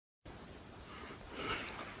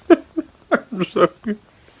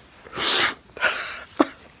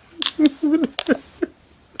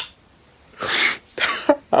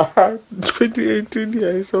Ah, 2018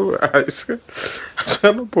 yaiso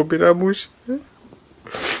asanopomera musha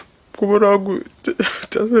kumona wangu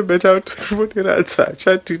tasebeta tifonera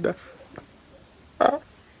dzaachatida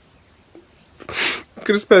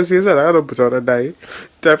Christmas yese ndakanobvutaura naye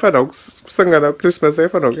taifanira kusangana Christmas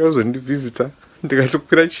aifanira kuya kuzondivhizita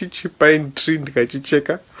ndikatokwira pine tree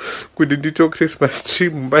ndikachicheka kuti ndito Christmas tree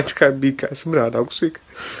mumba ndikabika asi munhu havana kusvika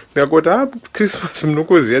ndikangoti Christmas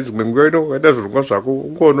munongoziva dzimwe nguva inongoita zvirongwa zvako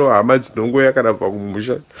ungono hama dzinongoya kana bva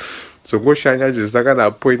kumusha dzongoshanya dzisina kana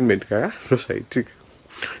appointment kaya ndozvaitika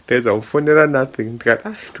ndaedza kufonera nothing ndikati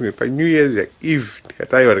tumwe panew year's eve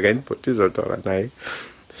ndikati aiwa ndikaindipotiza kutaura naye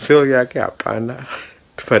sel yake hapana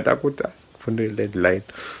tofanda kuti kufonere landline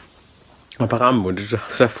apakambonditi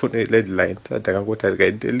usafonere landline ndakangoti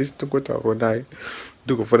ndikaendelisi ndingotaurawo naye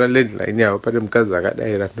ndigofona landline yavo pane mukadzi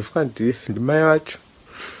akadayira ndofika ndimai vacho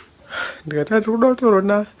ndikati ndiri kuda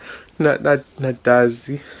kutaura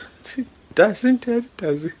nadazi ndiani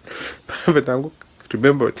dazi pandangu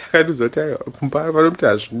remember takadudza kuti aiwa kumba vanomuti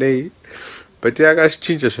hazvinei but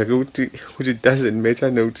yakachinja zvake kuti doesn't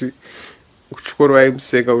matter nekuti kuchikoro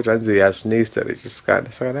vaimuseka kuti hanzi hazvinei zita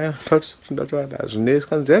rechisikana saka ndatoana hazvinei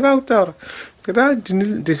sikanzi yakakutaura ndikati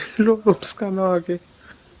ndine loro musikana wake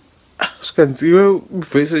svikanzi iwe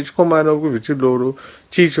vhesi rechikomana kuvhiti loro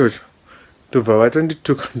chii ichocho ndobva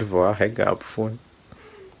vatondituka ndobva wahanga up phone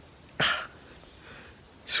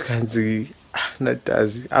svikanzi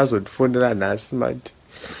nadazi azondifonera nhasi mati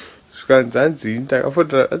svikanzi hanzi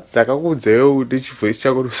ndakakuudzaiwo nechivhoisi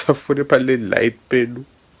chako usafone palandline pedu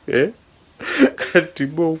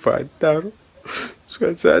kandimova handaro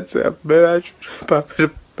svikanzi hanzi mai vacho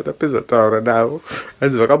patapedza kutaura navo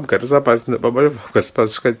hanzi vakamugarisa pasi nababa vakasi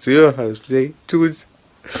pasi svikanzi iyo hazvinei tiudzi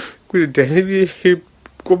kuti dhani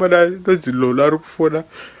komana nonzi lolo ari kufona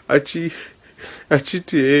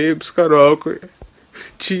achiti hee musikana wako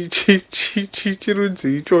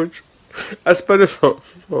chirunzi ichocho asi pane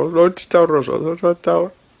zvaunotitaurira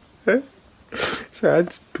zvazvataura saka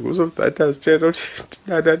hanzi because of that hazvichaita kuti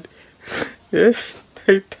tinanani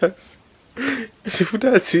naitasi ndifuti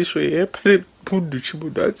hadzizvo pane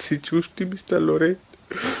munhu hadzichi Mr. Lorraine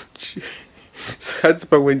saka hanzi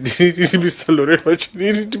pamwe ndini Mr. Lorraine vacho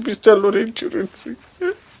nini ndi Mr. Lorraine chirunzi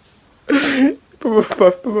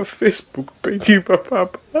pamafacebook penyu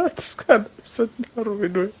ipapapa asikana musadaro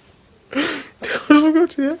venwe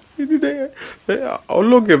ndikazvikuti how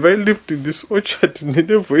long have I lived in this orchard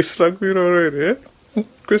nine voice rangu iroro here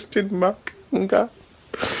question mark nga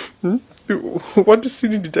what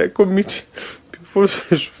sin did I commit before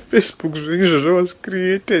Facebook zvinhu was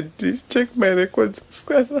created? Check my records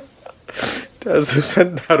asikana tazi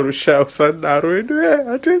usadaro edu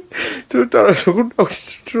ati tinotaura zvekuda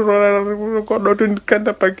kuti tinorara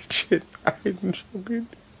kutondikanda pakicheni aizvogini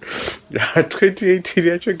 2018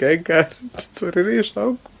 yacho gaigara tidzorerei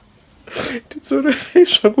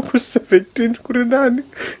zvangu ku17 kuri nani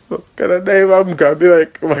kana dai vamugabe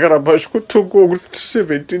vakaramba zvikutongowo kuti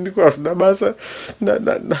 17 kwazvina basa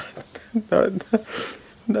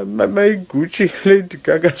mai Gucci Lady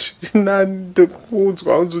Gaga zviri nani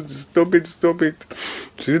ndokuudzwa unzudzi stop it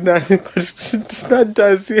zviri nani but tisina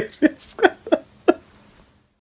ndazi